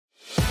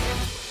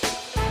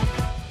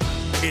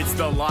It's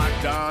the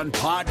Locked On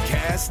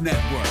Podcast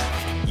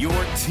Network, your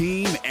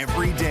team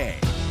every day.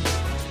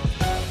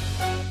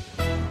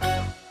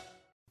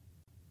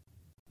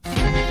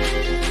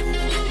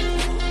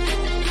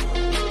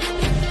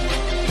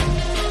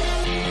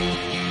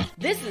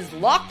 This is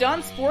Locked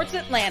On Sports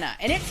Atlanta,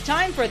 and it's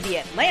time for the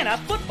Atlanta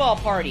Football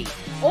Party,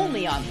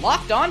 only on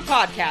Locked On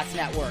Podcast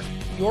Network,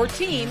 your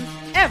team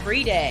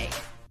every day.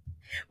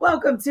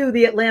 Welcome to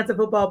the Atlanta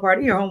Football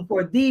Party, your home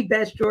for the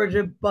best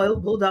Georgia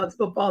Bulldogs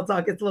football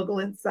talk. It's local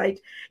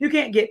insight you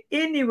can't get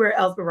anywhere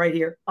else but right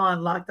here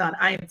on Locked On.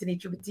 I am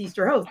Tenitra,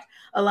 your host.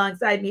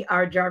 Alongside me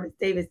are Jarvis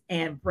Davis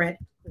and Brent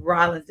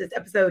Rollins. This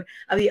episode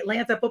of the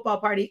Atlanta Football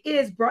Party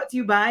is brought to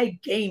you by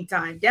Game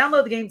Time.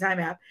 Download the Game Time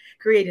app,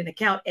 create an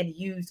account, and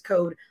use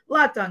code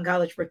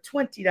LOCKEDONCollege for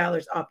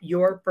 $20 off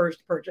your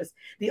first purchase.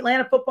 The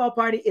Atlanta Football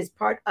Party is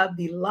part of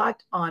the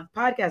Locked On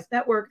Podcast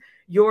Network,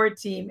 your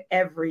team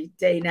every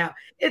day. Now,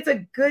 it's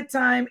a good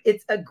time.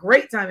 It's a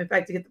great time, in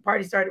fact, to get the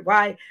party started.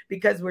 Why?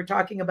 Because we're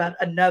talking about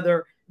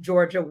another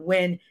Georgia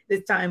win,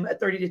 this time a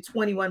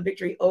 30-21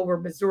 victory over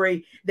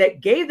Missouri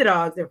that gave the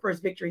Dogs their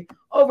first victory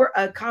over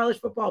a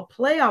college football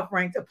playoff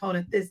ranked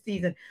opponent this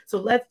season. So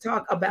let's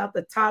talk about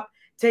the top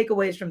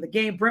takeaways from the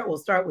game. Brent, we'll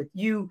start with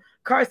you.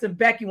 Carson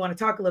Beck, you want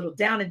to talk a little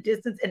down and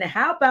distance, and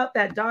how about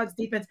that Dogs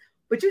defense?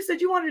 But you said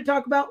you wanted to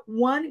talk about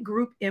one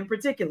group in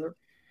particular.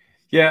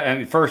 Yeah,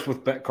 and first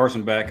with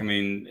Carson Beck, I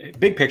mean,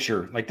 big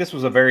picture, like this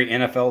was a very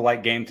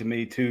NFL-like game to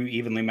me, two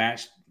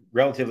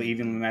relatively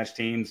evenly matched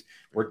teams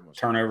where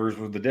turnovers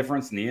were the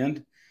difference in the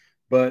end.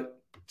 But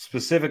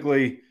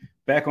specifically,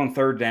 back on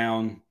third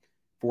down,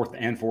 fourth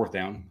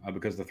down,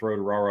 because the throw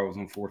to Rara was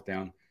on fourth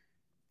down.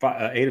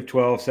 8 of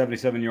 12,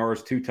 77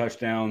 yards, 2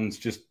 touchdowns,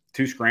 just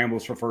 2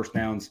 scrambles for first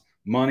downs.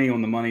 Money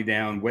on the money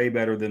down, way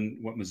better than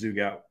what Mizzou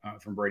got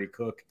from Brady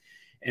Cook.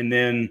 And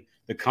then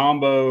the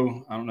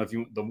combo, I don't know if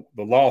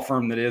the law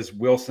firm that is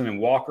Wilson and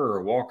Walker,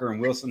 or Walker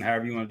and Wilson,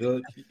 however you want to do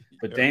it.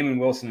 But Damon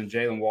Wilson and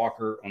Jalen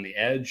Walker on the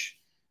edge,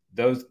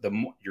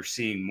 you're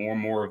seeing more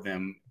and more of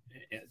them,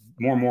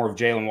 more and more of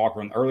Jalen Walker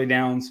on the early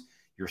downs.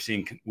 You're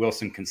seeing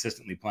Wilson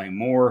consistently playing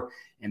more,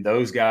 and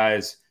those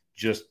guys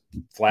just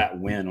flat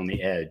win on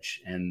the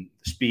edge. And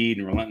the speed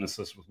and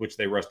relentlessness with which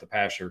they rushed the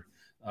passer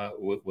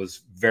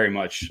was very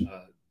much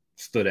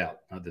stood out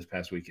this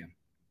past weekend.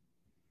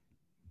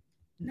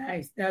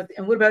 Nice. Now,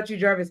 and what about you,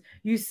 Jarvis?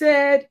 You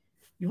said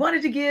you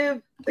wanted to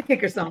give the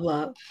kicker some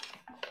love.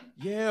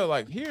 Yeah,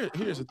 like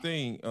here's the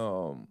thing.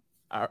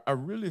 I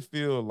really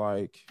feel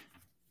like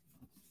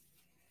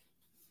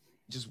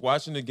just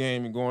watching the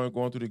game and going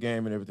through the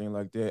game and everything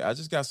like that, I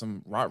just got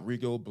some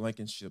Rodrigo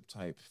Blankenship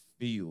type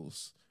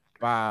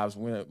vibes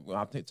when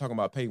I'm talking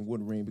about Peyton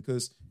Woodring,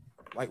 because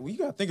like you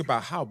got to think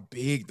about how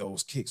big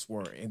those kicks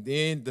were, and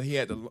then he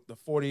had the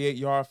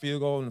 48-yard field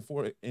goal in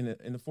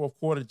the fourth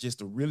quarter just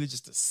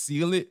to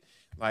seal it.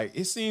 Like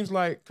it seems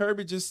like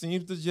Kirby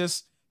seems to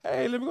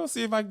hey, let me go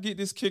see if I can get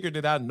this kicker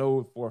that I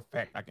know for a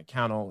fact I can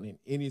count on in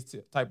any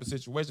type of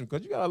situation.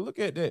 Because you got to look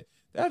at that.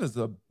 That is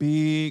a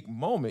big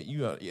moment.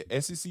 You are your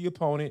SEC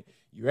opponent.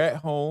 You're at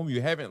home.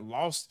 You haven't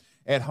lost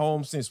at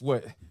home since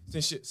what?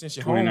 Since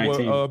your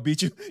home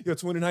beat you. Your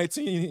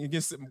 2019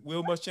 against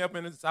Will Muschamp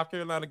and the South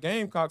Carolina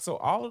Gamecocks. So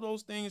all of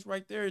those things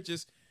right there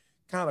just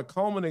kind of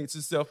culminates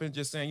itself in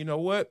just saying, you know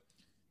what?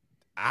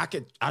 I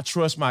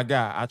trust my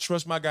guy. I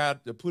trust my guy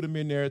to put him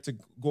in there to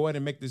go ahead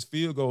and make this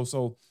field goal.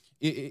 So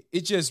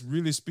it just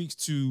really speaks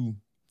to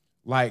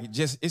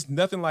it's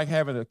nothing like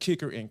having a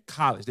kicker in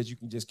college that you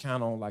can just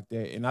count on like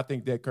that. And I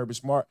think that Kirby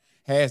Smart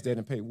has that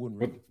in Peyton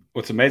Woodring.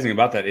 What's amazing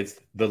about that, it's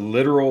the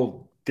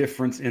literal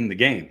difference in the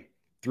game.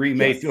 3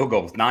 made field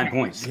goals, 9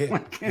 points.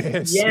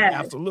 Yeah,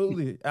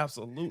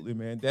 absolutely,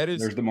 man.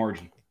 There's the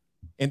margin.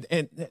 And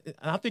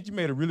I think you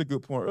made a really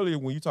good point earlier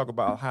when you talk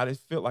about how this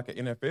felt like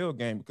an NFL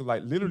game, because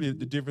like literally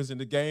the difference in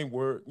the game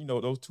were,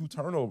 those 2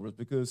 turnovers,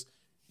 because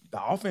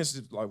the offense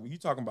is like when you're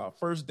talking about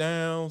first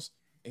downs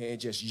and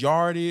just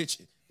yardage,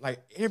 like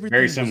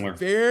everything was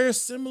very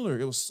similar.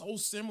 It was so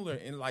similar.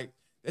 And like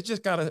that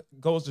just kind of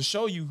goes to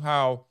show you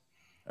how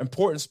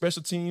important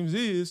special teams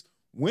is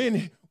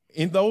when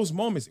in those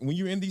moments, when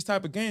you're in these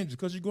type of games,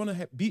 because you're going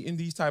to be in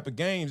these type of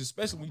games,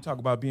 especially when you talk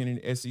about being in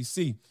the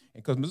SEC. And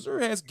because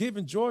Missouri has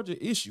given Georgia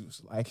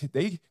issues, like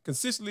they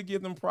consistently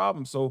give them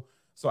problems. So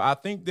I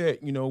think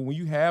that, when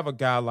you have a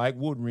guy like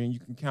Woodring you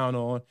can count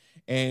on,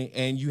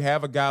 and you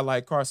have a guy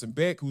like Carson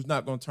Beck who's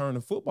not going to turn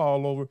the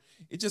football over,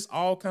 it just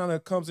all kind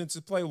of comes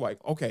into play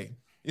like, okay,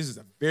 this is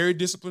a very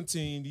disciplined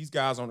team. These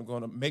guys aren't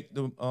going to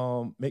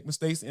make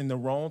mistakes at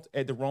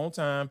the wrong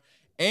time.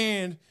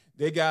 And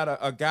they got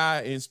a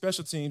guy in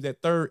special teams,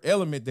 that third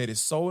element that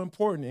is so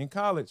important in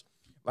college.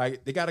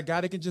 Like they got a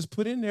guy that can just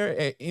put in there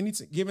at any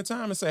given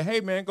time and say,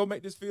 hey, man, go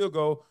make this field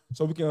goal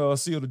so we can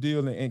seal the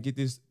deal and get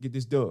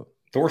this dub.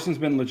 Thorson's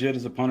been legit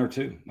as a punter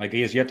too. Like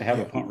he has yet to have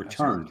a punt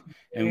returned.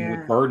 And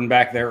with Burden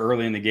back there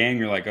early in the game,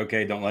 you're like,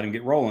 okay, don't let him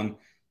get rolling.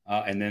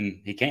 And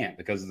then he can't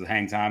because of the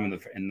hang time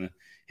and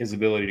his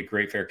ability to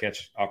create fair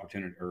catch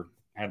opportunity or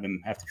have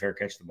to fair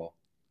catch the ball.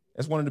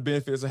 That's one of the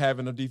benefits of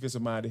having a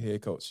defensive-minded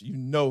head coach. You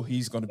know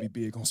he's going to be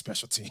big on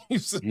special teams.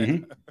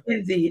 Mm-hmm.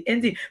 Indeed.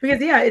 Because,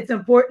 it's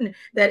important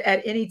that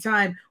at any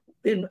time,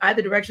 in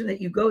either direction that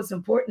you go, it's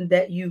important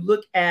that you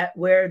look at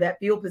where that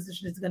field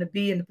position is going to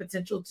be and the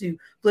potential to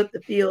flip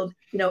the field,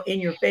 in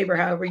your favor,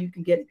 however you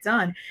can get it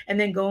done. And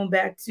then going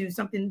back to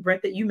something,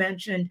 Brent, that you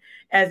mentioned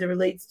as it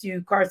relates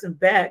to Carson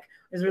Beck,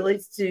 as it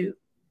relates to,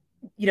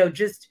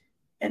 just,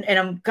 and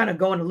I'm kind of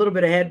going a little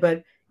bit ahead,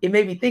 but it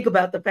made me think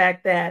about the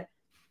fact that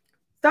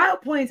style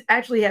points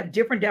actually have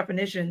different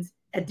definitions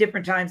at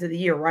different times of the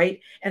year, right?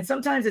 And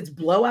sometimes it's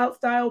blowout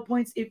style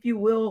points, if you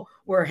will,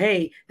 where,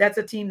 hey, that's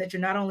a team that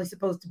you're not only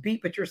supposed to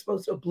beat, but you're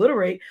supposed to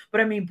obliterate.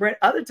 But I mean, Brent,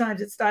 other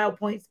times it's style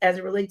points as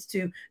it relates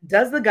to,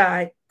 does the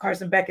guy,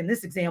 Carson Beck in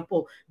this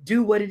example,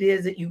 do what it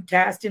is that you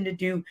tasked him to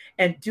do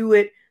and do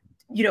it,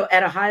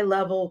 at a high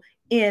level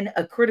in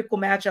a critical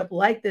matchup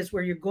like this,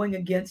 where you're going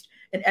against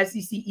an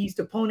SEC East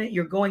opponent,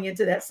 you're going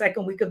into that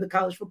second week of the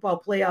college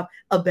football playoff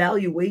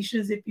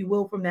evaluations, if you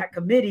will, from that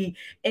committee.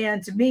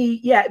 And to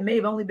me, it may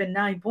have only been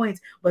 9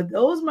 points, but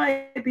those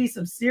might be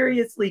some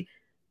seriously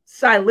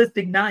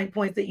stylistic 9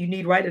 points that you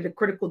need right at a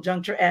critical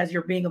juncture as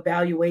you're being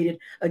evaluated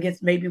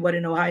against maybe what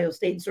an Ohio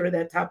State and sort of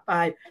that top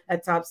 5,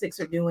 that top 6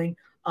 are doing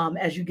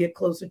as you get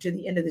closer to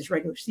the end of this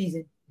regular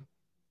season.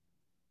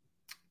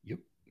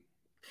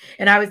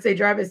 And I would say,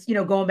 Jarvis,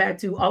 going back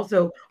to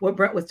also what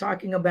Brent was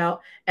talking about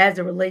as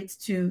it relates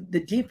to the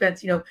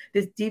defense,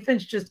 this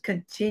defense just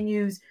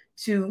continues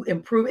to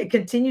improve. It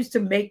continues to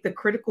make the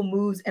critical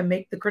moves and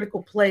make the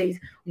critical plays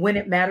when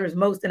it matters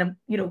most. And,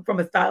 from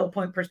a style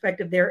point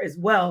perspective there as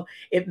well,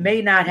 it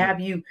may not have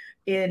you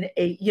in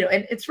a,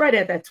 and it's right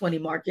at that 20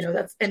 mark,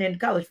 and in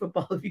college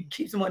football, if you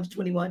keep someone to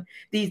 21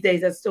 these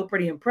days, that's still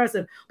pretty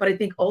impressive. But I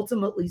think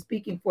ultimately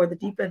speaking, for the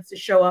defense to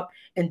show up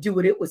and do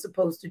what it was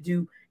supposed to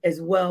do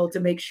as well, to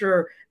make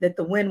sure that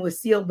the win was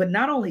sealed, but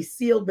not only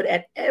sealed, but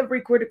at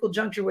every critical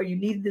juncture where you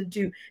needed them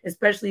to,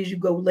 especially as you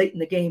go late in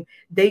the game,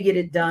 they get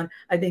it done.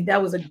 I think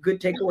that was a good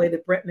takeaway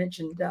that Brent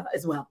mentioned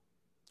as well.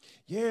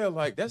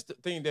 Yeah, that's the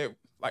thing that,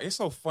 it's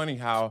so funny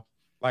how,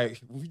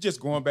 we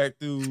just going back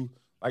through,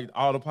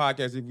 all the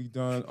podcasts that we've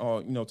done,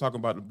 talking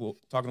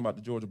about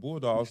the Georgia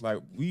Bulldogs,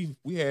 we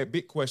had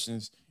big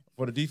questions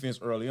for the defense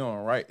early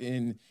on, right?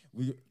 And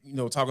we,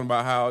 talking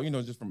about how,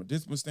 just from a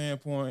discipline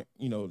standpoint,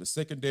 the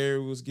secondary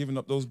was giving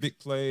up those big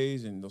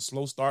plays and the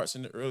slow starts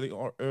in the early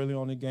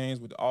on in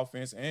games with the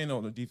offense and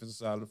on the defensive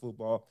side of the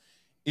football.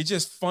 It's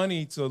just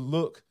funny to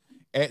look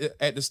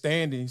at the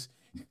standings.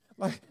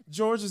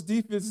 Georgia's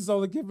defense is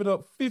only giving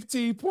up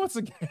 15 points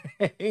a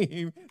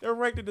game. They're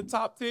ranked in the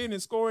top 10 in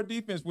scoring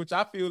defense, which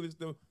I feel is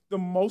the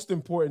most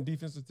important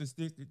defensive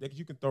statistic that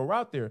you can throw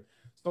out there.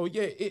 So,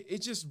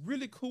 it's just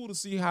really cool to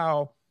see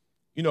how,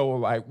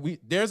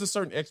 there's a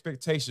certain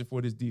expectation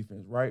for this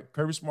defense, right?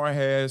 Kirby Smart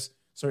has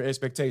certain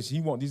expectations.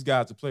 He wants these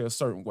guys to play a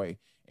certain way.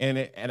 And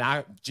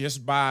I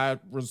just by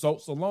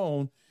results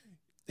alone,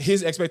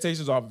 his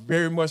expectations are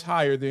very much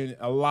higher than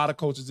a lot of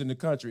coaches in the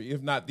country,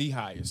 if not the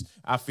highest,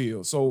 I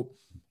feel. So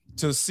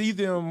to see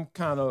them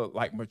kind of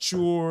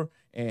mature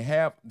and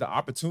have the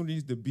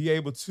opportunities to be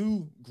able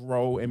to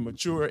grow and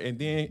mature, and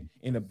then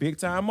in a big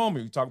time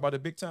moment, you talk about a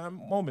big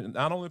time moment,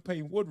 not only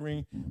Peyton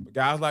Woodring, but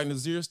guys like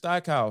Nazir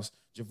Stackhouse,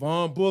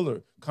 Javon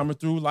Bullard coming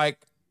through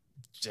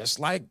just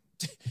like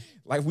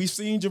we've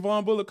seen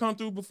Javon Bullard come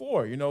through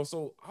before,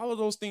 So all of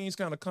those things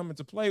kind of come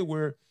into play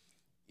where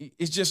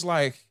it's just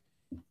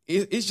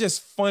it's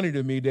just funny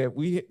to me that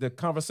the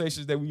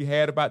conversations that we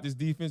had about this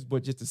defense,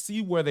 but just to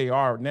see where they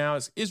are now,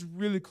 it's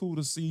really cool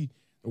to see,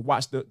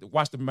 watch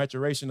the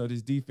maturation of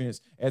this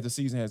defense as the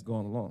season has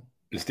gone along.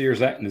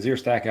 Nazir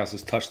Stackhouse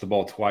has touched the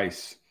ball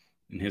twice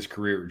in his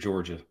career at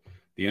Georgia.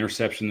 The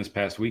interception this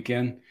past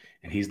weekend,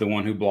 and he's the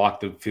one who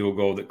blocked the field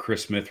goal that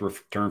Chris Smith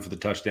returned for the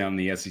touchdown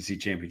in the SEC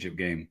championship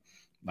game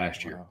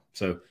last year.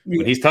 So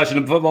when he's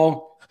touching the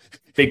football,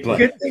 big play.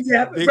 Good things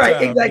happen. Big Right,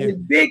 time, exactly. yeah.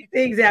 Big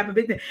things happen.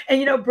 Big things.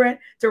 And Brent,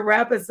 to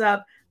wrap us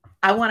up,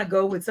 I want to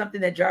go with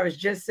something that Jarvis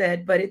just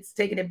said, but it's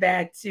taking it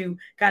back to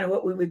kind of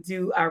what we would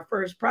do our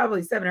first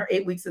probably 7 or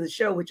 8 weeks of the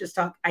show, which is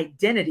talk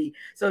identity.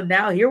 So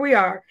now here we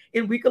are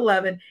in week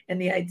 11,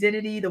 and the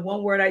identity, the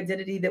one-word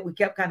identity that we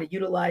kept kind of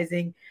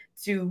utilizing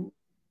to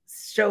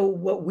show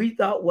what we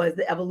thought was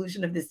the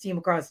evolution of this team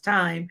across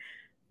time.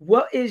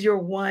 What is your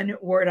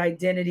one-word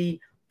identity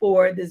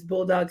for this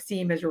Bulldogs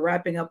team as we're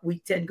wrapping up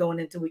week 10 going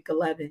into week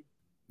 11?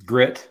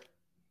 Grit,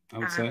 I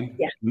would say.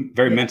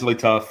 Very mentally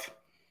tough.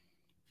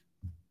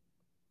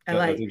 I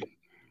like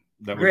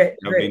that grit.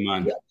 Would be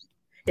mine. Yep.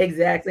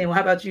 Exactly. And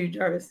how about you,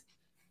 Jarvis?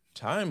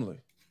 Timely.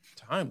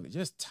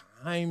 Just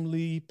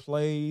timely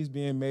plays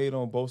being made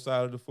on both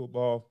sides of the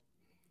football.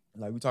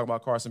 We talk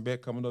about Carson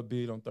Beck coming up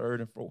big on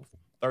third and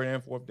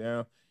fourth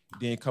down,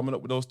 then coming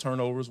up with those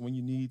turnovers when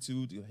you need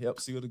to help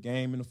seal the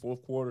game in the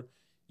fourth quarter.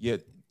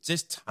 Yet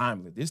just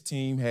timely. This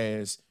team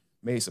has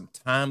made some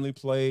timely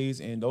plays,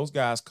 and those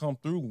guys come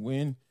through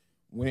when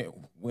when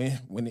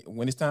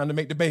it's time to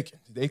make the bacon,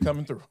 they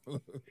coming through.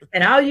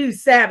 And I'll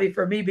use savvy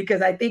for me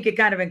because I think it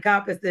kind of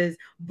encompasses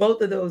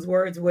both of those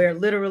words where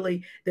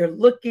literally they're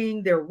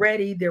looking, they're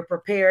ready, they're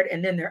prepared,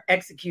 and then they're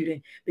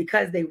executing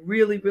because they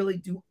really, really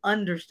do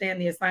understand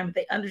the assignment.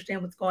 They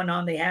understand what's going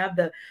on. They have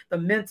the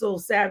mental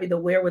savvy, the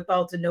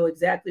wherewithal to know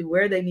exactly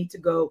where they need to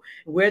go,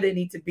 where they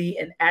need to be,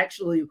 and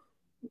actually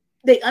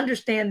they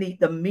understand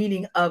the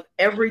meaning of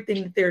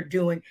everything that they're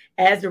doing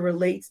as it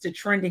relates to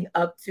trending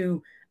up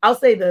to, I'll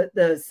say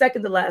the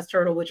second to last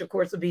hurdle, which of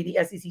course will be the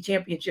SEC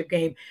championship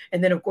game.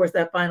 And then of course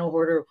that final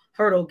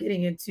hurdle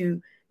getting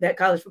into that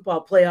college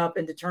football playoff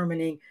and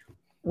determining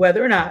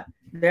whether or not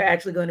they're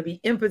actually going to be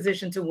in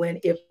position to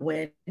win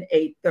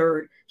a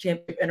third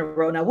championship in a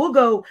row. Now we'll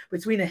go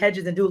between the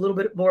hedges and do a little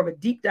bit more of a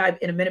deep dive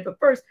in a minute. But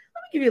first,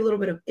 let me give you a little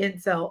bit of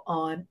intel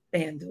on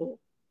FanDuel.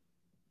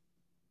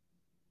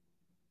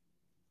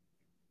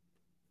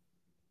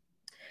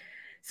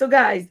 So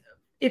guys,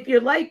 if you're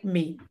like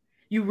me,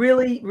 you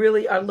really,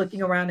 really are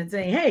looking around and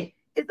saying, hey,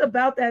 it's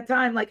about that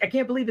time. Like, I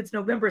can't believe it's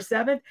November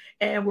 7th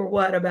and we're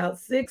about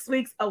 6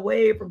 weeks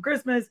away from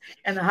Christmas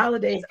and the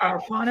holidays are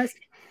upon us.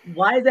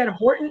 Why is that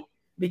important?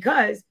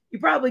 Because you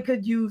probably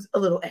could use a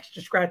little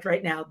extra scratch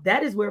right now.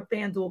 That is where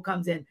FanDuel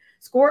comes in.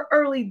 Score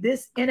early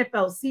this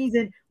NFL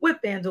season with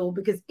FanDuel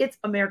because it's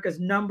America's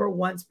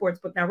 #1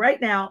 sportsbook. Now,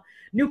 right now,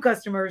 new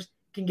customers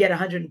can get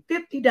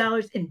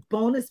 $150 in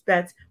bonus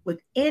bets with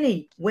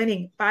any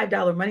winning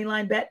 $5 money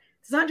line bet.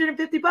 It's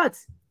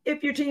 $150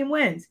 if your team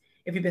wins.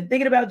 If you've been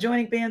thinking about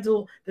joining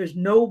FanDuel, there's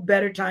no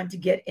better time to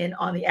get in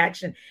on the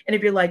action. And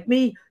if you're like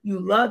me, you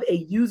love a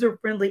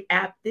user-friendly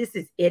app, this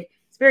is it.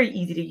 It's very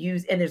easy to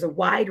use, and there's a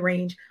wide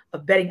range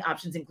of betting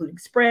options, including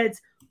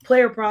spreads,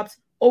 player props,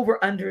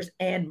 over-unders,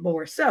 and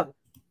more. So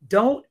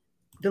don't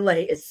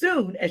delay. As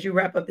soon as you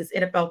wrap up this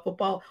NFL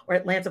football or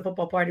Atlanta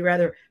football party,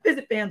 rather,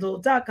 visit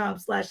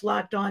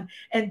FanDuel.com/lockedon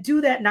and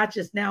do that not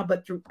just now,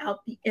 but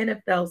throughout the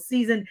NFL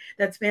season.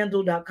 That's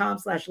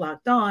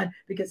FanDuel.com/lockedon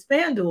because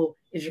FanDuel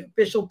is your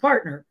official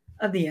partner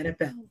of the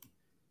NFL.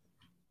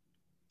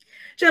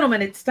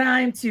 Gentlemen, it's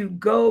time to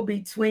go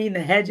between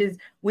the hedges.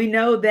 We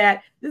know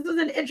that this was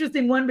an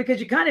interesting one because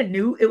you kind of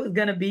knew it was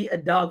going to be a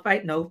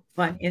dogfight. No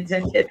pun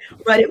intended,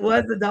 but it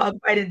was a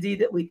dogfight indeed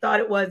that we thought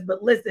it was.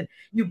 But listen,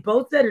 you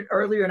both said it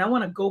earlier, and I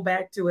want to go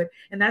back to it.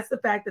 And that's the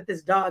fact that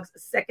this Dogs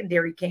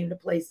secondary came to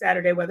play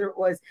Saturday, whether it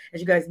was,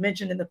 as you guys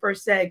mentioned in the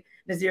first seg,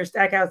 Nazir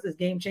Stackhouse's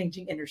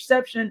game-changing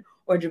interception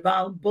or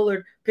Javon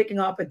Bullard picking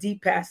off a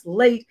deep pass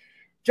late.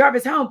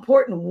 Jarvis, how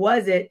important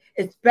was it,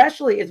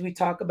 especially as we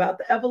talk about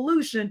the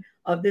evolution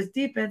of this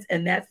defense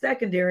and that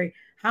secondary?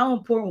 How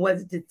important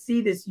was it to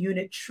see this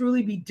unit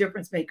truly be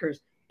difference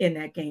makers in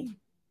that game?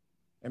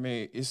 I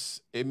mean,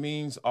 it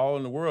means all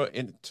in the world.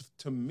 And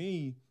to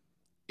me,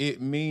 it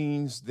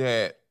means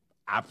that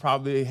I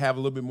probably have a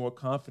little bit more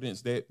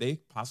confidence that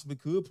they possibly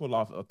could pull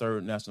off a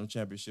third national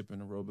championship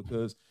in a row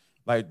because,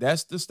 like,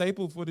 that's the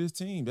staple for this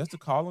team. That's the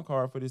calling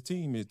card for this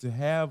team is to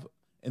have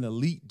an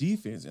elite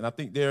defense. And I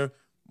think they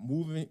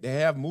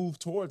have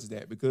moved towards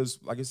that because,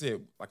 like I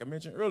said, like I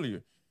mentioned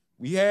earlier,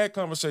 we had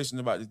conversations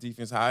about the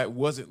defense, how it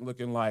wasn't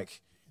looking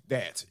like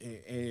that.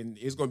 And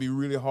it's going to be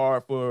really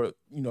hard for,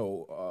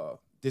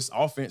 this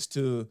offense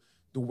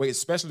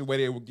especially the way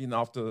they were getting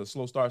off to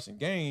slow starts in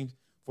games,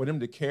 for them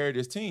to carry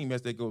this team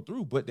as they go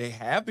through. But they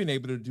have been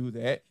able to do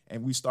that.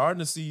 And we're starting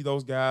to see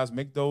those guys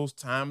make those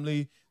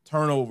timely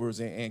turnovers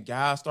and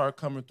guys start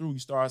coming through. You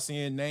start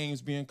seeing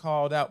names being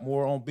called out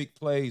more on big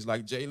plays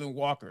like Jalen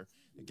Walker,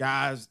 the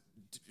guys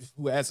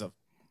who has a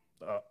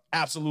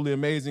absolutely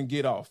amazing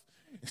get off.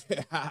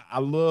 I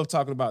love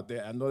talking about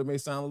that. I know it may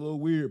sound a little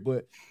weird,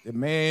 but the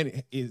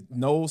man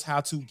knows how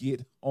to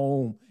get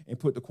home and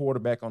put the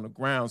quarterback on the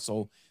ground.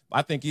 So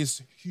I think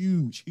it's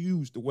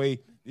huge the way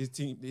this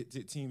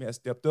team has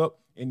stepped up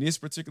in this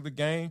particular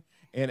game.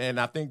 And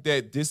I think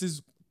that this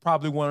is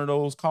probably one of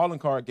those calling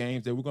card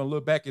games that we're going to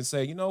look back and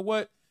say, you know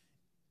what?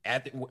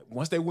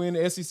 Once they win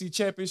the SEC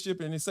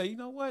championship and they say, you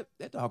know what?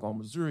 That doggone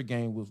Missouri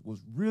game was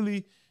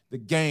really the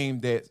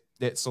game that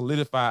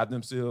solidified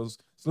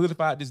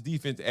this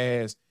defense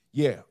as,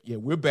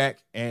 we're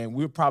back, and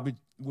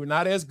we're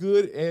not as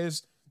good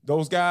as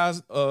those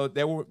guys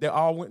that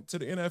all went to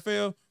the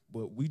NFL,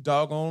 but we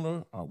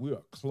doggone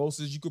we're close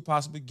as you could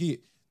possibly get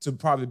to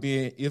probably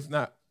being, if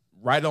not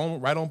right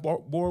on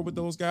board with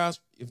those guys,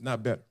 if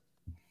not better.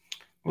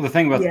 Well, the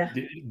thing about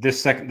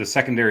the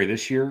secondary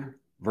this year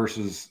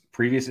versus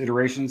previous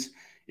iterations,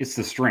 it's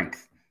the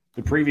strength.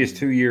 The previous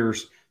 2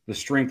 years, the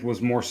strength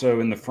was more so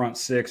in the front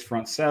six,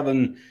 front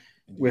seven,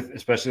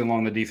 especially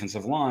along the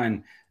defensive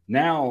line.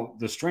 Now,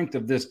 the strength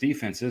of this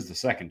defense is the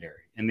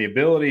secondary and the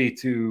ability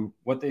to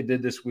what they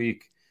did this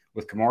week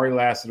with Kamari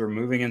Lassiter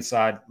moving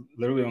inside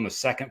literally on the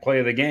second play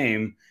of the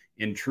game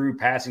in true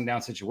passing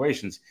down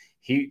situations.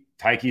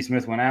 Tyke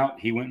Smith went out.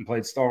 He went and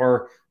played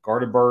star,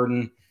 guarded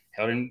Burden,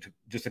 held in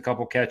just a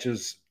couple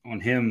catches on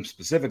him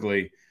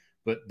specifically.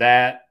 But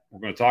we're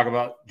going to talk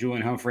about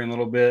Julian Humphrey in a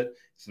little bit.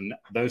 So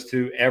those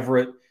two,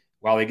 Everett,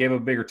 while they gave a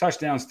bigger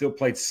touchdown, still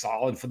played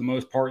solid for the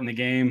most part in the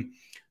game.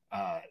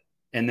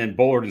 And then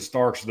Bullard and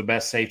Starks are the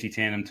best safety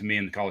tandem to me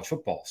in college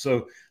football.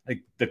 So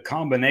like the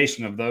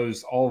combination of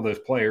all of those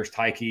players,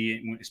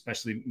 Tyke,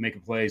 especially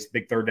making plays,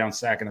 big third down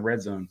sack in the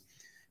red zone,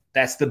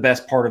 that's the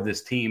best part of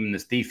this team and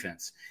this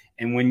defense.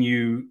 And when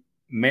you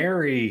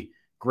marry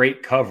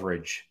great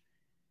coverage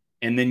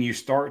and then you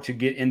start to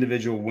get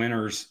individual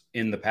winners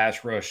in the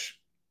pass rush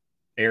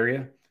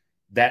area,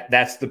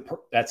 that's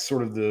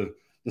sort of the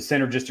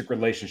synergistic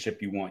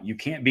relationship you want. You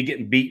can't be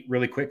getting beat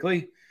really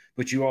quickly,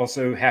 but you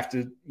also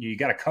you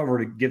got to cover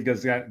to give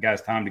those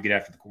guys time to get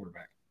after the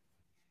quarterback.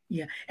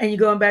 Yeah. And you're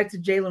going back to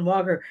Jalen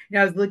Walker.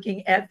 I was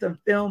looking at the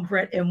film,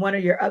 Brent, in one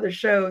of your other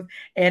shows,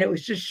 and it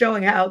was just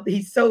showing how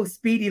he's so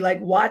speedy,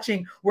 like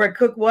watching where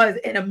Cook was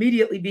and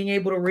immediately being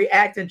able to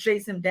react and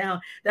chase him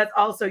down. That's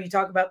also, you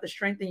talk about the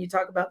strength and you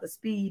talk about the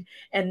speed.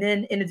 And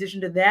then in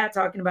addition to that,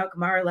 talking about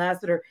Kamari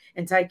Lassiter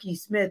and Tyke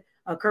Smith,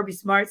 Kirby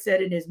Smart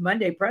said in his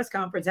Monday press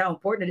conference how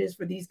important it is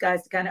for these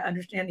guys to kind of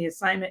understand the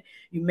assignment.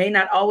 You may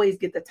not always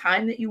get the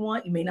time that you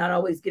want. You may not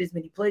always get as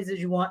many plays as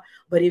you want.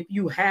 But if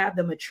you have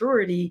the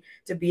maturity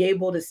to be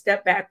able to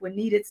step back when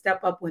needed,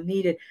 step up when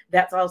needed,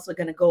 that's also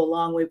going to go a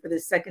long way for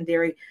this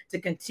secondary to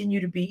continue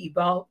to be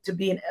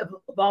an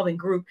evolving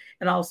group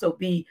and also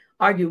be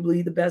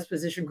arguably the best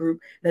position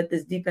group that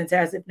this defense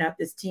has, if not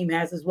this team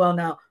has as well.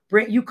 Now,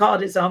 Brent, you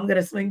called it, so I'm going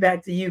to swing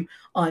back to you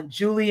on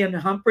Julian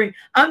Humphrey.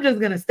 I'm just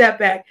going to step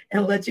back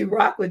and let you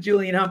rock with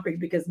Julian Humphrey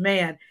because,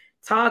 man,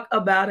 talk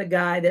about a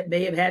guy that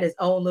may have had his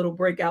own little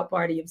breakout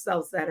party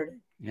himself Saturday.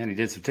 Yeah, and he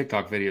did some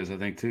TikTok videos, I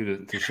think,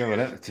 too, to show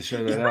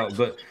that out.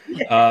 But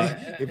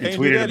if they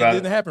tweeted about it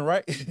didn't happen,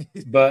 right?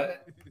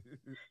 But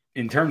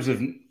in terms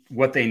of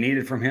what they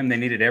needed from him, they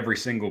needed every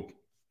single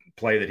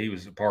play that he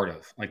was a part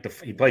of. Like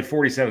he played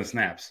 47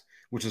 snaps,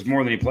 which is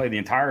more than he played the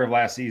entire of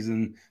last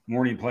season,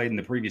 more than he played in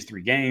the previous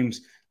 3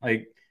 games.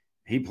 Like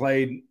he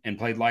played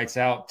lights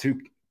out, two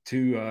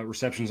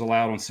receptions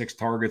allowed on 6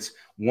 targets.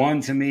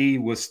 One to me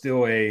was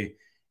still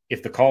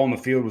if the call on the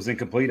field was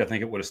incomplete, I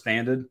think it would have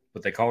standed,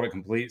 but they called it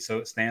complete. So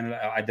it standed.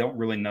 I don't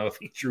really know if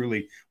he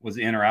truly was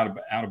in or out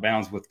of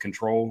bounds with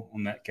control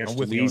on that catch.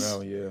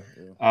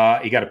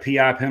 Yeah. He got a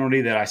PI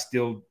penalty that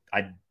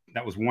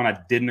that was one I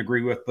didn't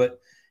agree with, but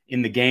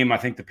in the game, I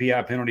think the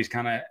PI penalties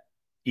kind of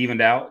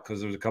evened out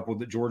because there was a couple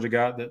that Georgia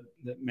got that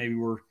maybe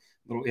were a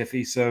little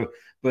iffy. So,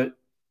 but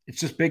it's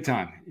just big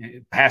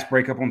time. Pass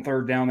breakup on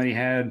third down that he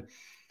had.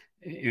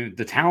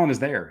 The talent is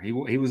there. He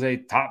was a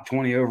top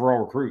 20 overall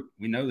recruit.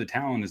 We know the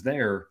talent is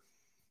there.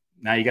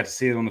 Now you got to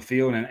see it on the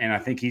field, and I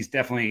think he's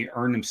definitely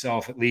earned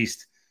himself at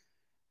least,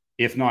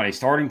 if not a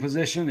starting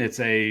position, it's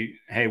hey,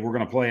 we're going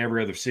to play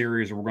every other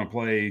series, or we're going to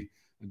play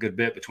a good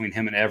bit between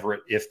him and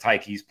Everett if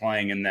Tyke's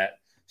playing in that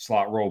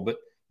slot role. But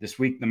this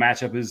week the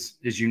matchup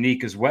is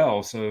unique as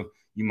well, so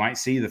you might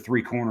see the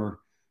 3-corner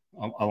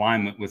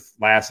alignment with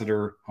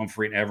Lassiter,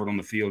 Humphrey, and Everett on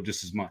the field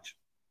just as much.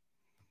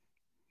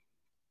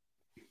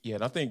 Yeah,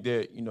 and I think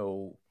that,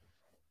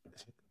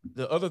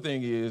 the other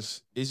thing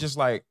is, it's just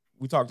like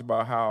we talked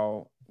about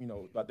how,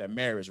 about that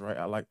marriage, right?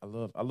 I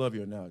love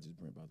your analogy,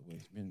 Brent, by the way.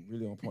 It's been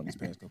really on point these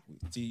past couple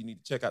weeks. T, you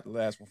need to check out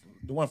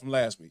the one from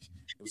last week.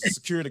 It was a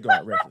security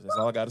guard reference. That's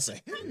all I got to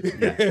say.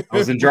 Yeah. I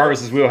was in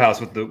Jarvis's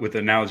wheelhouse with the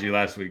analogy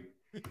last week.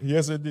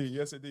 Yes,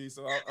 indeed.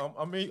 So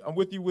I'm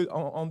with you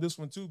on this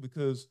one too,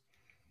 because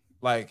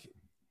like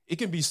it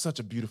can be such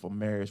a beautiful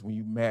marriage when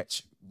you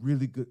match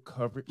really good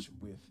coverage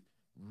with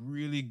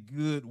really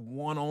good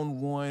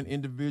one-on-one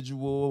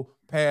individual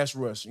pass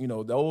rush.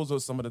 Those are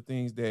some of the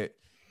things that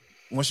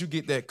once you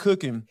get that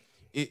cooking,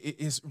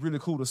 it's really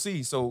cool to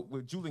see. So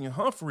with Julian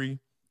Humphrey,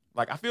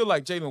 like I feel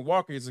like Jalen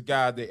Walker is a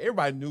guy that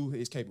everybody knew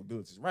his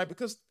capabilities, right?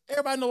 Because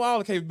everybody know all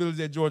the capabilities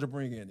that Georgia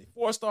bring in.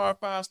 4-star,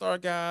 5-star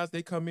guys,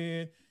 they come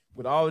in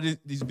with all of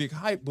these big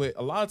hype. But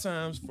a lot of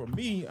times for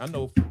me, I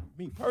know for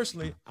me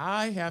personally,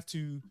 I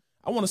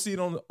want to see it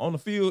on the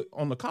field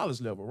on the college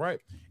level, right?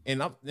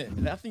 And I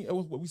think it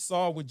was what we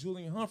saw with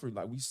Julian Humphrey.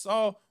 Like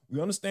we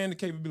understand the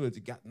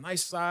capability. Got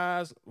nice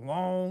size,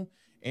 long,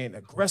 and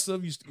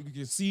aggressive. You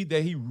can see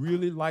that he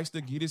really likes to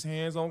get his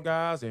hands on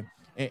guys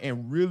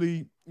and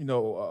really,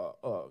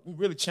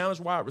 really challenge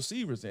wide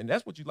receivers. And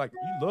that's what you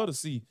love to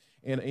see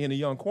in a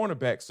young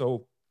cornerback.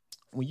 So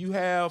when you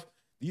have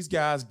these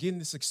guys getting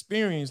this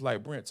experience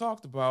like Brent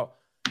talked about,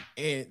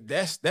 and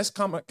that's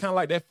kind of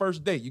like that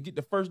first date. You get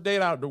the first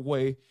date out of the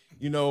way,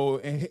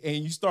 and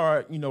you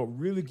start,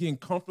 really getting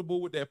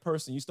comfortable with that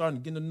person. You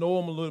starting to get to know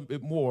them a little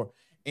bit more.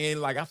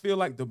 And like I feel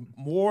like the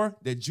more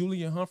that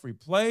Julian Humphrey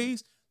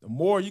plays, the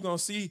more you're gonna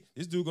see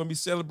this dude gonna be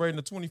celebrating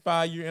the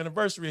 25-year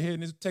anniversary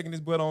and taking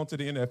his butt on to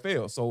the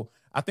NFL. So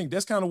I think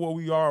that's kind of where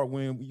we are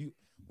when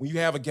you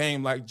have a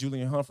game like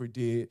Julian Humphrey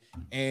did,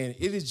 and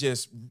it is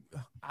just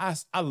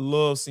I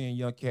love seeing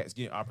young cats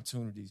get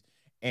opportunities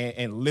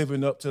and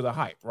living up to the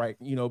hype, right?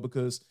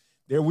 Because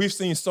we've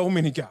seen so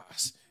many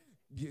guys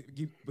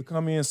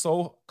come in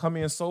so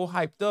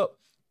hyped up,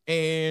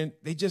 and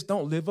they just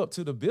don't live up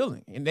to the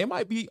billing. And they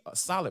might be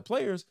solid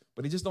players,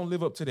 but they just don't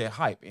live up to that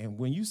hype. And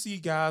when you see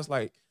guys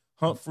like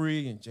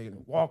Humphrey and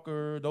Jalen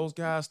Walker, those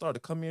guys start to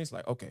come in, it's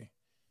like, okay,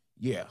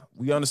 yeah,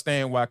 we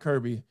understand why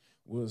Kirby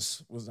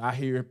was out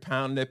here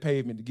pounding that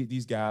pavement to get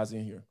these guys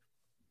in here.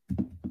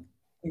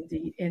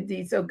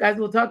 Indeed. So, guys,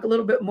 we'll talk a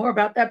little bit more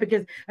about that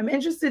because I'm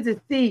interested to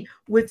see,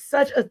 with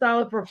such a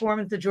solid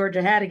performance that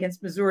Georgia had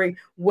against Missouri,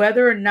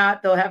 whether or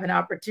not they'll have an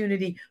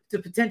opportunity to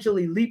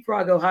potentially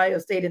leapfrog Ohio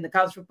State in the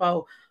college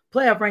football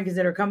playoff rankings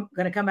that are going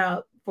to come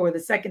out for the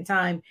second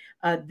time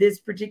this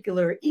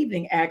particular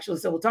evening, actually.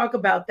 So we'll talk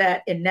about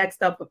that in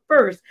next up. But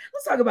first,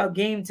 let's talk about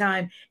game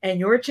time and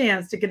your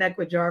chance to connect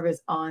with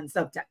Jarvis on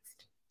Subtext.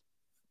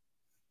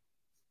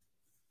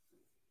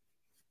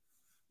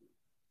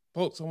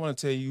 Folks, I want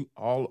to tell you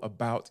all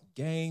about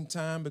Game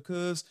Time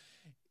because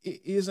it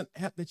is an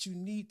app that you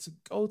need to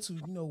go to.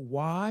 You know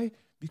why?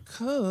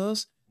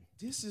 Because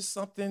this is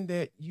something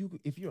that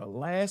if you're a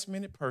last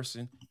minute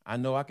person, I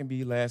know I can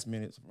be last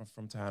minute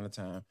from time to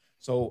time.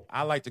 So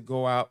I like to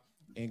go out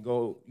and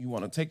go. You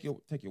want to take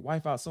your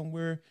wife out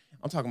somewhere?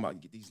 I'm talking about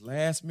you get these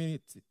last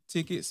minute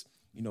tickets.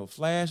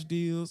 Flash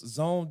deals,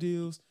 zone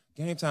deals.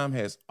 Game Time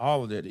has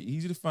all of that. They're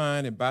easy to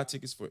find and buy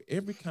tickets for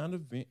every kind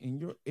of event in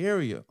your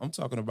area. I'm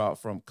talking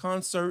about from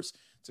concerts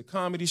to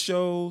comedy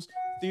shows,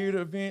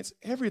 theater events,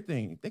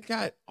 everything. They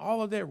got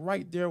all of that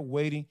right there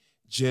waiting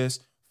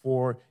just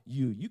for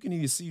you. You can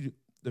even see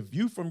the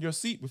view from your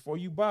seat before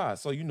you buy,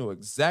 so you know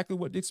exactly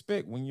what to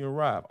expect when you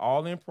arrive.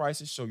 All in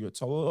prices show your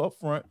total up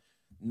front.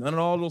 None of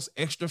all those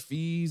extra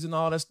fees and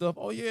all that stuff.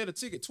 Oh, yeah, the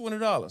ticket,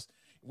 $20.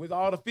 With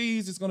all the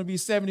fees, it's going to be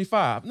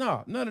 $75.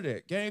 No, none of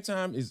that. Game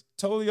Time is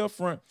totally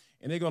upfront,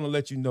 and they're going to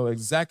let you know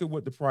exactly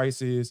what the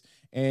price is,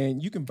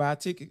 and you can buy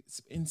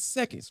tickets in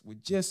seconds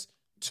with just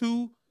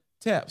 2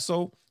 taps.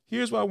 So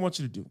here's what I want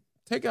you to do.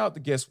 Take out the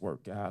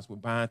guesswork, guys,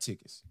 with buying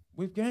tickets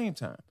with Game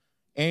Time.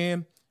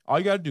 And all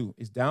you got to do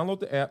is download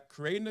the app,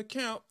 create an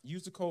account,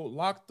 use the code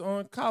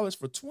LOCKEDONCollege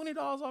for $20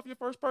 off your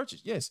first purchase.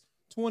 Yes,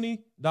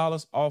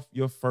 $20 off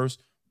your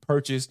first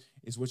purchase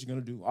is what you're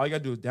going to do. All you got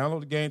to do is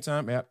download the Game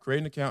Time app, create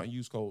an account, and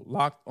use code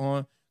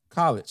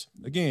LOCKEDONCollege.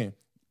 Again,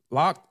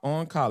 Locked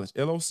On College,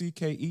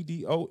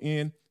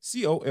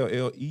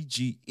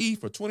 LOCKEDONCOLLEGE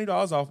for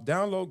 $20 off.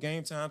 Download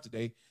Game Time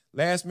today.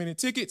 Last minute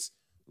tickets,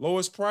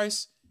 lowest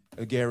price,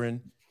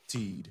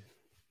 guaranteed.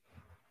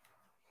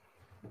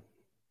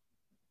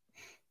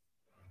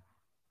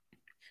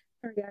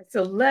 All right, guys.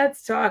 So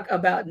let's talk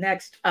about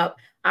next up.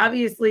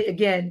 Obviously,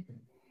 again,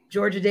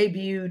 Georgia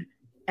debuted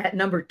at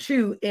number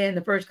 2 in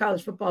the first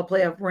college football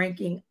playoff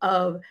ranking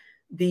of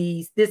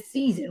this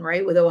season,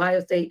 right? With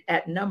Ohio State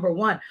at number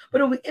 1. But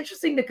it'll be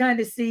interesting to kind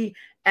of see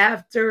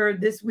after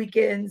this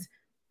weekend's,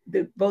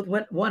 both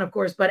went 1, of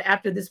course, but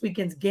after this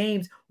weekend's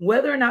games,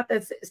 whether or not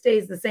that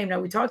stays the same.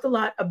 Now, we talked a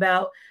lot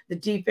about the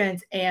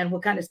defense and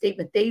what kind of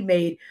statement they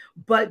made,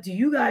 but do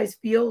you guys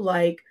feel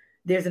like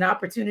there's an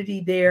opportunity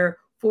there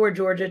for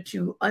Georgia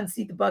to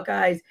unseat the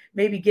Buckeyes,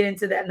 maybe get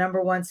into that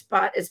number 1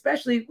 spot,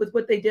 especially with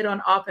what they did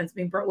on offense? I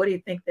mean, Brent, what do you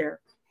think there?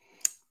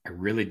 I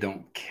really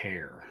don't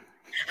care.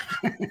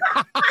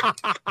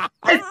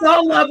 I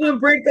so love when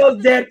Brent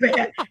goes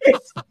deadpan.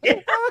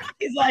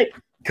 He's like,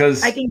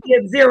 because I can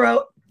give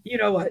 0. You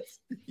know what?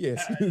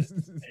 Yes.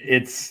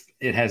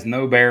 It has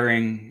no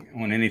bearing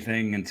on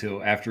anything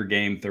until after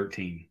game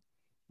 13.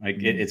 Like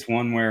it's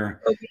one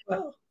where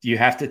you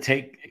have to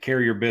take care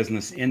of your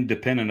business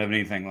independent of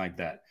anything like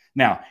that.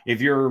 Now,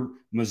 if you're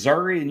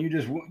Missouri and you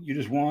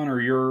just won, or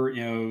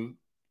you're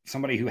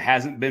somebody who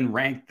hasn't been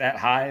ranked that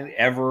high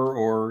ever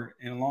or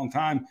in a long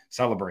time,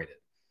 celebrate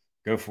it.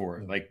 Go for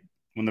it. Like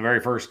when the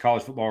very first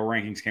college football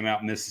rankings came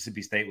out,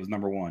 Mississippi State was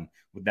number 1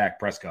 with Dak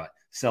Prescott.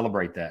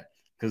 Celebrate that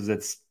because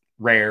it's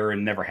rare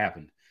and never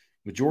happened.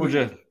 With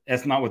Georgia,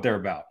 that's not what they're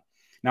about.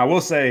 Now, I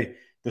will say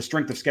the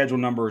strength of schedule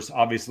numbers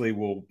obviously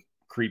will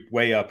creep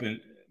way up,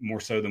 and more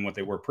so than what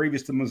they were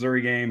previous to the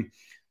Missouri game.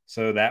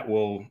 So that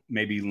will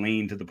maybe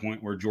lean to the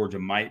point where Georgia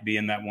might be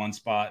in that 1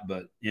 spot.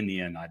 But in the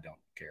end, I don't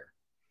care.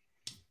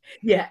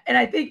 Yeah. And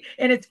I think,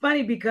 and it's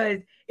funny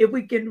because if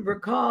we can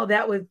recall,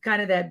 that was kind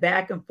of that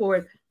back and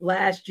forth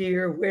last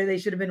year where they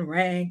should have been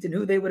ranked and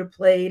who they would have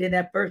played in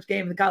that first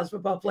game of the college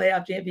football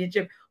playoff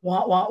championship.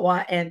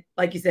 And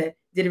like you said,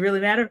 did it really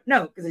matter?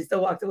 No, because they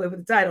still walked away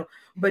with the title.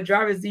 But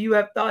Jarvis, do you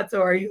have thoughts,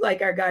 or are you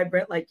like our guy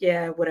Brent, like,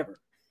 yeah, whatever?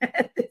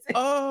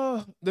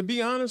 To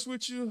be honest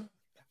with you,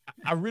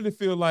 I really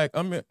feel like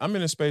I'm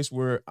in a space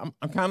where I'm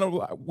kind of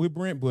like with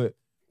Brent, but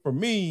for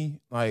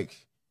me,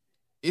 like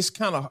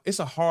it's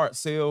a hard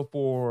sell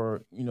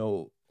for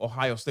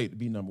Ohio State to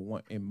be number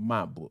 1 in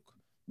my book,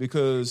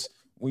 because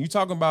when you're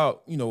talking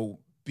about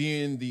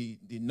being the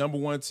number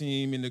 1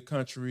 team in the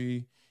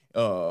country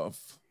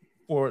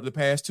for the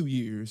past 2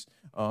 years,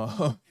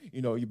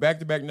 you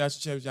back-to-back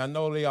national champions. I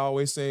know they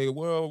always say,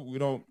 well, we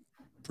don't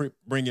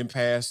bring in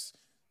past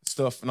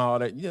stuff and all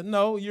that. Yeah,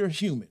 no, you're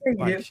human.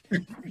 Like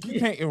you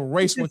can't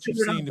erase what you've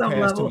seen the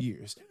past 2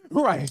 years,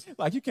 right?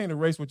 Like you can't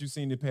erase what you've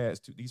seen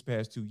these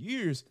past 2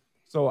 years.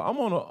 So I'm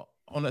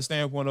on that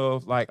standpoint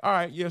of like, all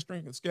right, yeah,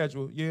 strength of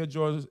schedule, yeah,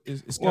 Georgia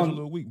is scheduled a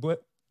little weak,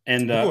 but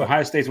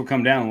Ohio State's will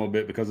come down a little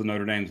bit because of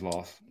Notre Dame's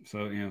loss.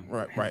 So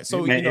right.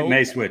 So it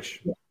may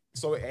switch.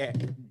 So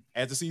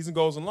as the season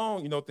goes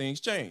along, things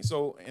change.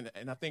 So,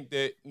 and I think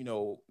that,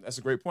 that's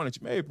a great point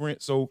that you made,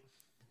 Brent. So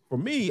for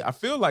me, I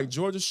feel like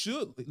Georgia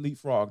should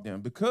leapfrog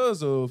them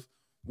because of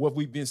what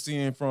we've been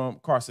seeing from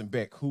Carson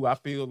Beck, who I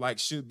feel like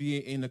should be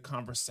in the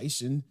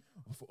conversation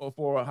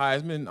for a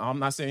Heisman. I'm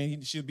not saying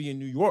he should be in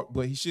New York,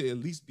 but he should at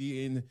least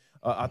be in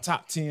a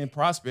top 10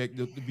 prospect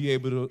to be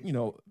able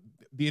to,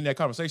 be in that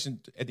conversation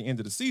at the end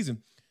of the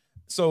season.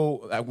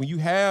 So when you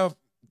have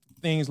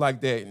things like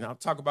that, and I'll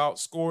talk about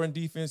scoring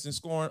defense and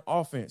scoring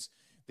offense,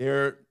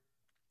 they're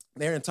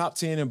in top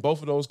 10 in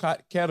both of those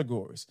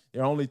categories.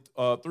 There are only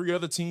 3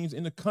 other teams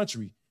in the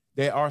country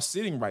that are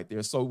sitting right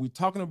there. So we're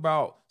talking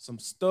about some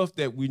stuff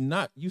that we're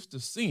not used to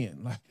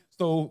seeing.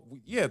 So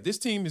yeah, this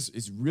team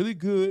is really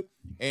good,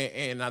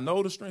 and I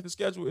know the strength of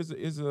schedule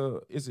is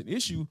an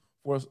issue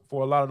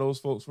for a lot of those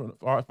folks from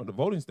the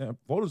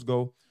voters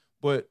go.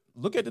 But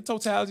look at the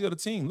totality of the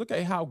team. Look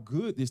at how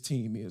good this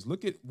team is.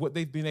 Look at what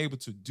they've been able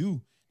to do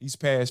these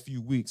past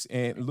few weeks,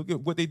 and look at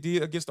what they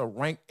did against a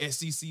ranked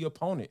SEC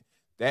opponent.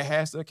 That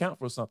has to account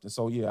for something.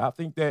 So yeah, I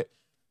think that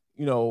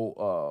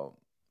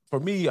for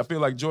me, I feel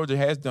like Georgia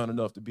has done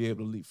enough to be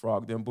able to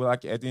leapfrog them. But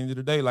like at the end of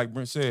the day, like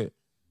Brent said,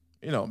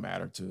 it don't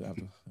matter to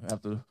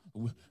have to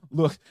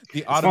look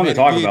the automatic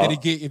bid that they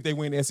get if they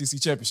win the SEC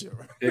championship.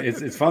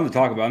 It's fun to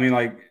talk about. I mean,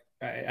 like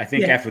I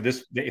think after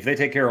this, if they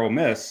take care of Ole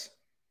Miss,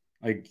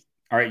 like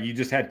all right, you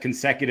just had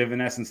consecutive, in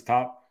essence,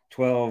 top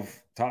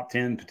 12, top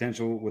 10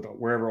 potential with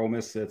wherever Ole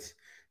Miss sits.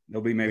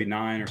 There'll be maybe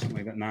 9 or something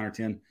like that, 9 or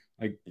 10.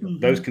 Like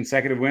those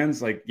consecutive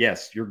wins, like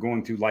yes, you're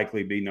going to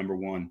likely be number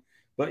 1,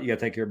 but you got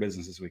to take care of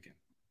business this weekend.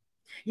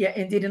 Yeah,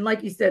 indeed. And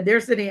like you said, they're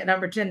sitting at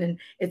number 10, and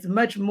it's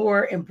much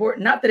more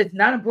important. Not that it's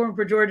not important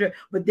for Georgia,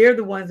 but they're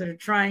the ones that are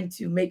trying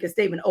to make a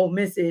statement. Ole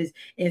Miss is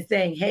in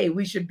saying, hey,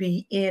 we should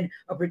be in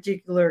a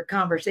particular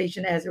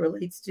conversation as it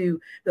relates to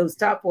those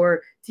top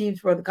 4 teams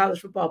for the college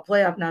football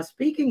playoff. Now,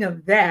 speaking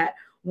of that,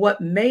 what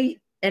may,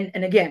 and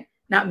again,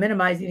 not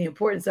minimizing the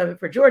importance of it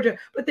for Georgia,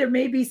 but there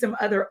may be some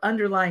other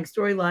underlying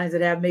storylines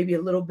that have maybe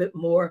a little bit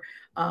more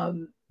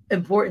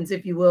importance,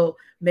 if you will,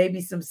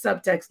 maybe some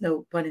subtext,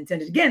 no pun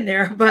intended again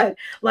there, but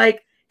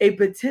like a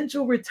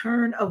potential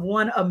return of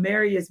one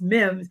Amarius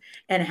Mims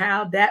and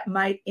how that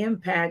might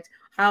impact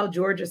how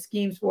Georgia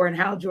schemes for and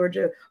how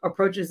Georgia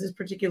approaches this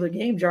particular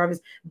game, Jarvis.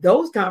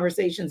 Those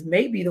conversations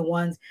may be the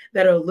ones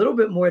that are a little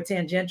bit more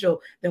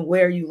tangential than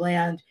where you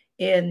land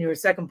in your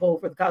second poll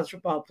for the college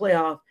football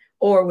playoff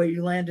or where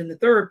you land in the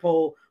third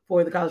poll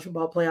for the college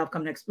football playoff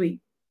come next week.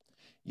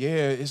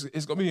 Yeah, it's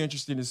going to be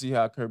interesting to see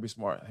how Kirby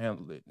Smart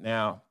handled it.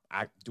 Now,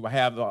 I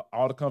have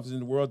all the confidence in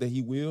the world that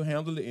he will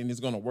handle it and it's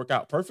going to work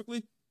out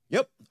perfectly?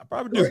 Yep, I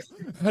probably do.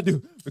 I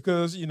do.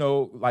 Because,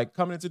 like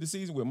coming into the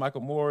season with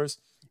Michael Morris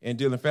and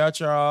Dylan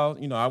Fairchild,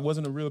 I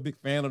wasn't a real big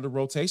fan of the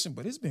rotation,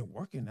 but it's been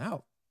working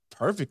out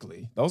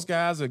perfectly. Those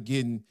guys are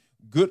getting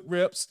good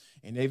reps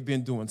and they've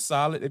been doing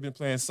solid. They've been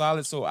playing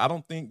solid. So I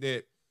don't think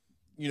that,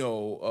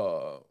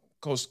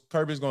 Coach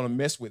Kirby is going to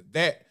mess with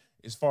that.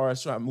 As far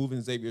as trying moving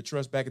Xavier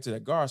Truss back into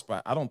that guard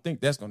spot, I don't think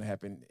that's going to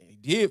happen. He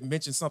did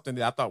mention something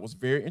that I thought was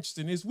very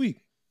interesting this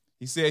week.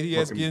 He said he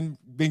has been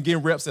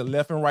getting reps at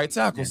left and right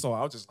tackle. So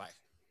I was just like,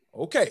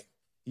 okay,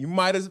 he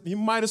might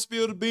have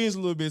spilled the beans a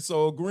little bit.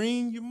 So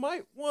Green, you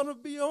might want to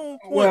be on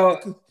point. Well,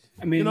 because,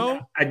 I mean,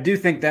 I do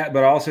think that,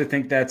 but I also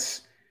think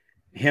that's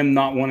him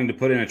not wanting to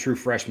put in a true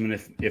freshman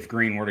if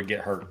Green were to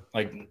get hurt.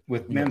 Like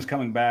with Mims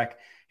coming back,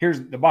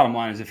 here's the bottom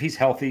line: is if he's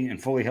healthy and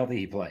fully healthy,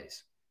 he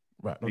plays.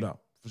 Right, no doubt.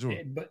 For sure.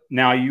 But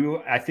now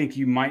I think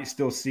you might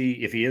still see,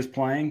 if he is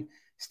playing,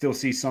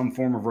 some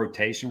form of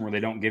rotation where they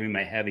don't give him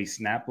a heavy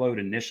snap load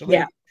initially,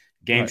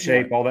 game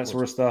shape, all that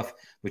sort of stuff.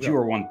 But you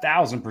are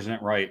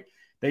 1,000% right.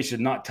 They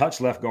should not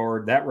touch left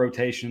guard. That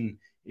rotation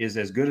is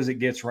as good as it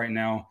gets right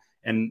now.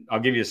 And I'll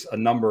give you a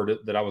number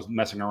that I was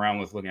messing around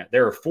with looking at.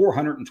 There are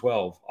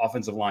 412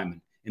 offensive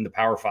linemen in the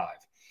Power 5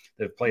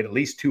 that have played at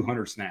least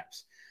 200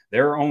 snaps.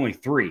 There are only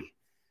 3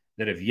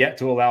 that have yet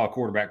to allow a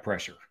quarterback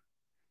pressure.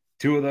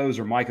 2 of those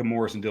are Micah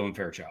Morris and Dylan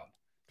Fairchild.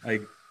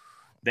 Like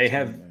they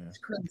have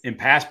in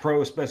pass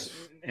pro, especially,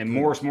 and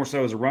Morris more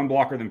so as a run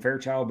blocker than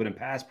Fairchild, but in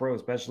pass pro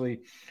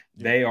especially,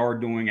 they are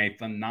doing a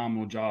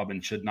phenomenal job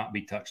and should not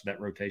be touched. That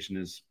rotation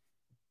is,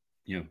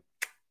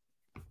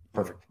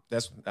 perfect.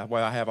 That's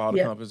why I have all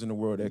the confidence in the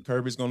world that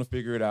Kirby's going to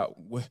figure it out.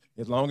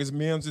 As long as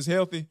Mims is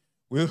healthy,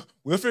 we'll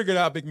figure it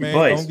out, big man.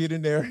 Don't get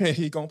in there and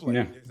he's going to play.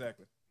 Yeah.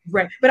 Exactly.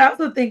 Right. But I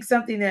also think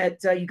something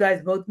that you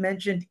guys both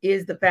mentioned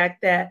is the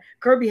fact that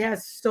Kirby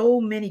has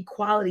so many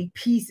quality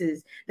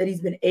pieces that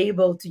he's been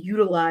able to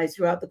utilize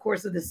throughout the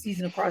course of the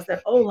season across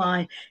that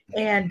O-line.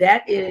 And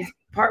that is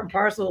part and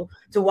parcel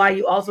to why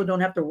you also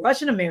don't have to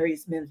rush an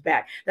Amarius Mims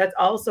back. That's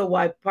also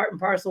why part and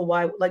parcel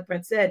why, like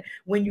Brent said,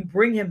 when you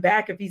bring him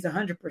back, if he's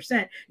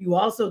 100%, you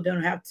also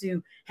don't have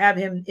to have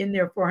him in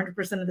there for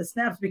 100% of the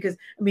snaps because,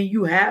 I mean,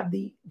 you have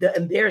the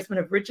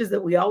embarrassment of riches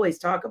that we always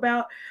talk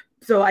about.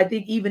 So I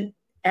think even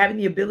having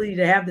the ability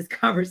to have this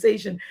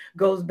conversation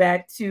goes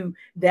back to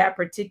that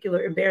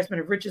particular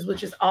embarrassment of riches,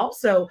 which is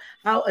also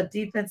how a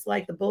defense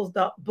like the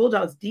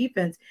Bulldogs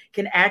defense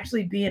can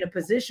actually be in a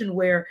position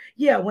where,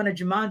 when a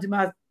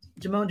Jamon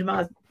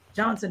Dumas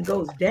Johnson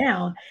goes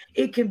down,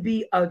 it can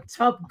be a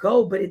tough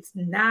go, but it's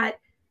not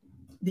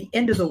the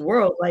end of the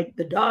world. Like,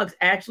 the Dogs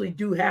actually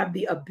do have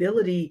the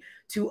ability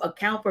to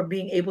account for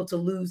being able to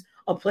lose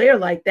a player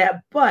like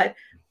that.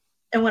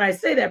 And when I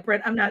say that,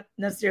 Brent, I'm not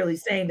necessarily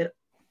saying that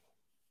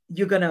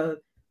you're going to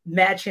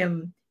match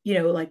him,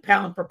 like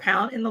pound for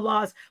pound in the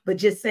loss, but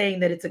just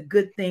saying that it's a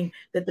good thing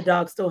that the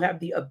Dogs still have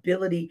the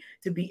ability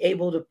to be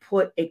able to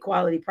put a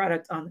quality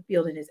product on the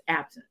field in his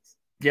absence.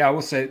 Yeah, I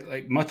will say,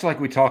 like, much like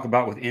we talk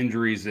about with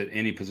injuries at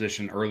any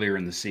position earlier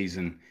in the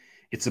season,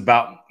 it's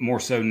about more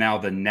so now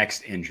the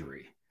next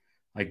injury.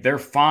 Like, they're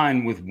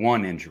fine with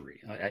one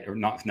injury, or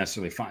not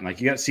necessarily fine. Like,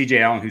 you got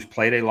CJ Allen, who's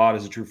played a lot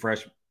as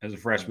a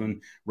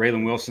freshman.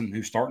 Raylan Wilson,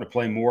 who's starting to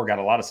play more, got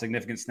a lot of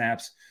significant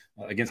snaps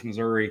against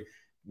Missouri,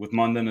 with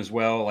Munden as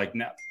well. Like,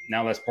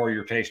 now that's part of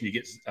your rotation. You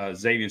get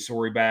Xavier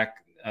Sorey back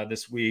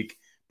this week,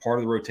 part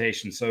of the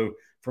rotation. So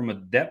from a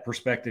depth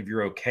perspective,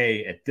 you're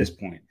okay at this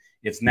point.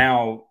 It's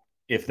now,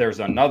 if there's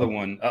another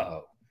one,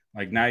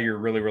 like, now you're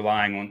really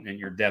relying on, and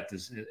your depth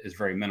is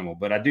very minimal.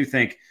 But I do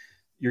think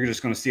you're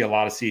just going to see a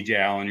lot of CJ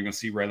Allen. You're going to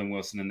see Raylan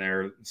Wilson in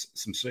there,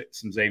 some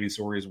Xavier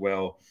Sorey as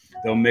well.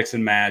 They'll mix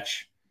and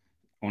match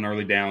on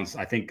early downs.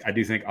 I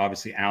do think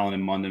obviously Allen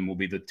and Munden will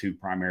be the two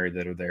primary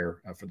that are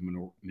there for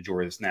the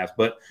majority of the snaps.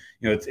 But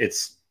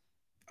it's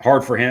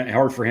hard for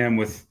him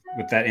with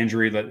that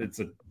injury. That it's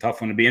a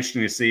tough one. It'd be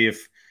interesting to see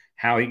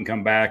how he can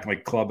come back,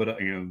 like club it,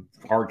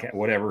 hard cat,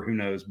 whatever. Who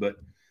knows? But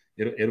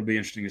it'll be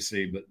interesting to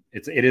see. But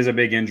it is a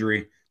big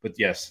injury. But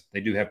yes,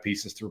 they do have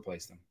pieces to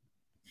replace them.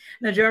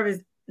 Now, Jarvis,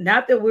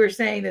 not that we're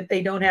saying that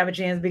they don't have a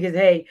chance, because,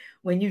 hey,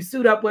 when you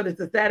suit up, whether it's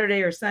a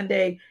Saturday or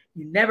Sunday,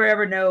 you never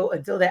ever know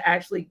until the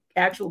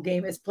actual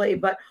game is played.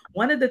 But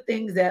one of the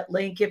things that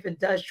Lane Kiffin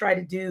does try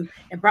to do,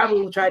 and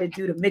probably will try to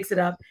do to mix it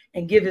up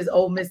and give his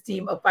Ole Miss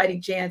team a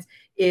fighting chance,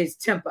 is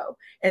tempo.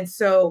 And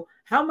so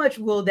how much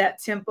will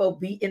that tempo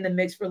be in the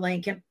mix for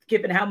Lane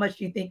Kiffin? How much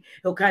do you think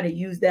he'll kind of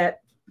use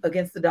that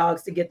against the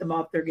Dogs to get them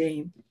off their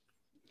game?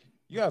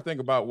 You got to think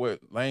about what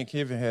Lane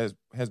Kiffin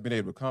has been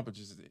able to accomplish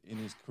in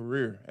his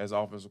career as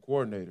offensive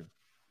coordinator.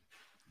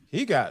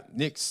 He got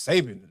Nick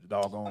Saban to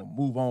doggone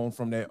move on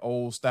from that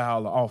old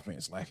style of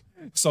offense. Like,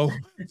 so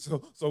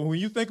when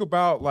you think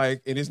about,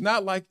 like, and it's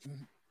not like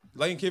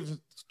Lane Kiffin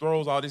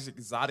throws all this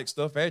exotic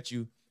stuff at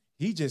you.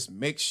 He just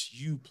makes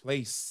you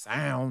play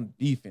sound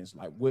defense,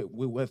 like with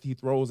what he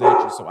throws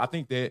at you. So I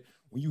think that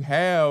when you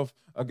have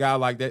a guy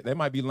like that, that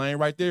might be Lane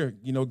right there,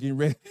 getting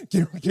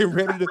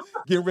ready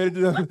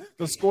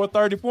to score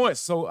 30 points.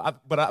 So,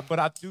 but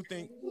I do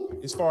think,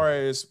 as far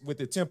as with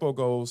the tempo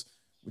goes,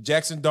 with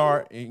Jackson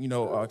Dart and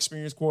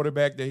experienced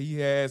quarterback that he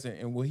has,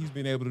 and what he's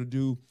been able to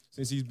do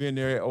since he's been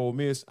there at Ole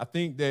Miss, I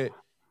think that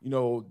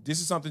this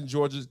is something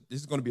this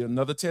is going to be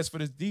another test for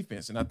this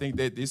defense, and I think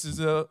that this is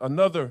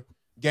another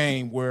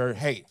game where,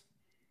 hey,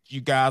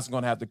 you guys are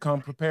going to have to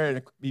come prepared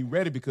and be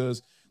ready,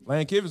 because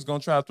Lane Kiffin's going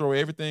to try to throw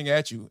everything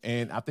at you,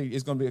 and I think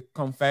it's going to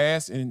come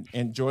fast,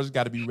 and Georgia's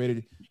got to be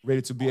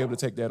ready to be able to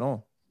take that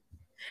on.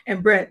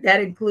 And Brent, that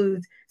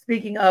includes,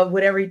 speaking of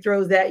whatever he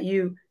throws at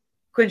you,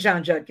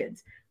 Quinshon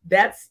Judkins.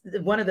 That's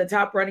one of the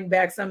top running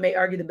backs. Some may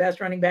argue the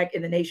best running back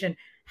in the nation.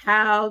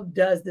 How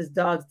does this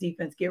Dogs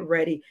defense get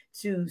ready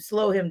to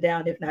slow him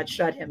down, if not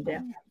shut him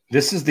down?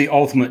 This is the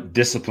ultimate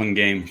discipline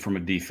game from a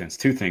defense.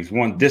 Two things.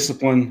 One,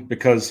 discipline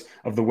because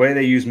of the way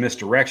they use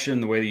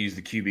misdirection, the way they use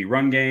the QB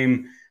run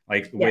game,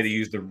 like the way they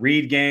use the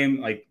read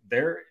game. Like,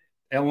 there are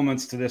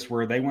elements to this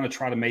where they want to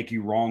try to make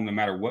you wrong no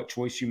matter what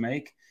choice you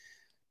make.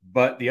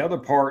 But the other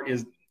part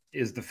is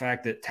the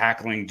fact that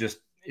tackling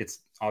it's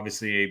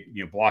obviously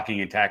blocking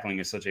and tackling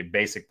is such a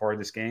basic part of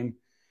this game.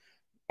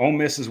 Ole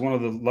Miss is one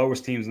of the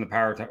lowest teams in the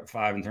Power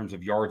 5 in terms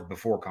of yards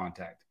before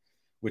contact,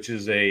 which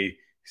is a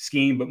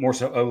scheme, but more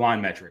so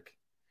O-line metric.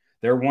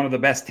 They're one of the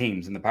best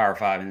teams in the Power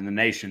 5 and in the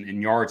nation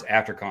in yards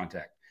after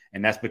contact.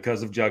 And that's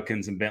because of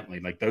Judkins and Bentley.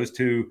 Like, those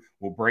two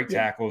will break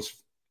tackles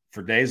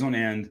for days on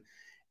end.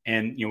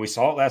 And, we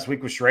saw it last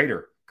week with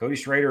Schrader. Cody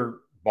Schrader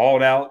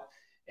balled out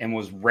and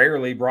was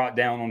rarely brought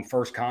down on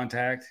first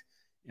contact.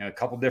 A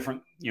couple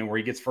different, where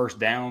he gets first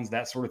downs,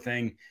 that sort of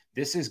thing.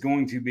 This is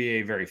going to be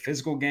a very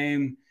physical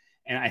game.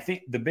 And I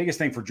think the biggest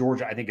thing for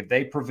Georgia, I think if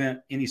they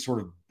prevent any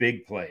sort of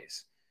big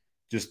plays,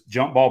 just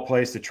jump ball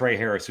plays to Trey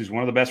Harris, who's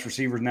one of the best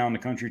receivers now in the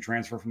country,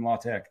 transfer from La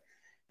Tech.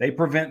 They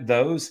prevent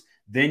those,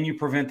 then you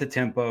prevent the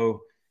tempo,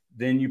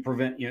 then you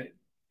prevent,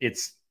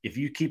 it's, if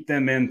you keep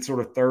them in sort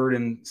of 3rd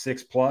and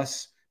 6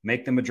 plus,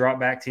 make them a drop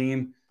back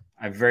team,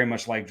 I very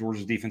much like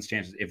Georgia's defense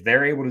chances. If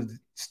they're able to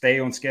stay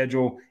on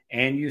schedule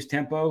and use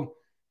tempo,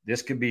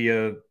 this could be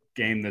a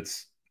game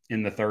that's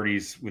in the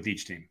 30s with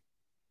each team.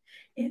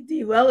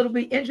 Indeed. Well, it'll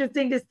be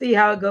interesting to see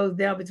how it goes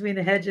down between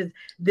the hedges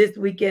this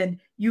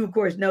weekend. you, of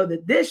course, know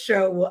that this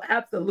show will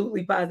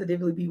absolutely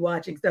positively be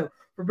watching. So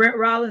for Brent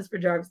Rollins, for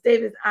Jarvis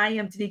Davis, I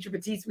am Tenitra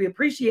Batiste. We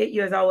appreciate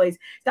you, as always,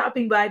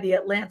 stopping by the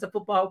Atlanta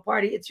Football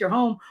Party. It's your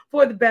home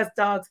for the best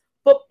dogs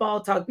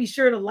football talk. Be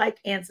sure to like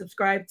and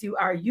subscribe to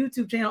our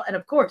YouTube channel. And,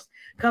 of course,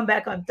 come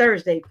back on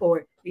Thursday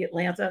for the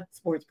Atlanta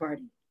Sports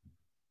Party.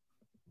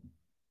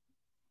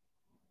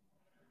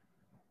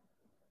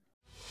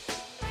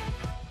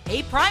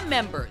 Hey, Prime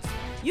members,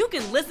 you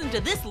can listen to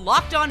this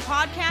Locked On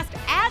podcast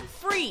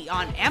ad-free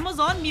on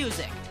Amazon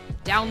Music.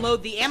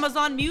 Download the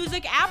Amazon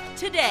Music app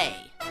today.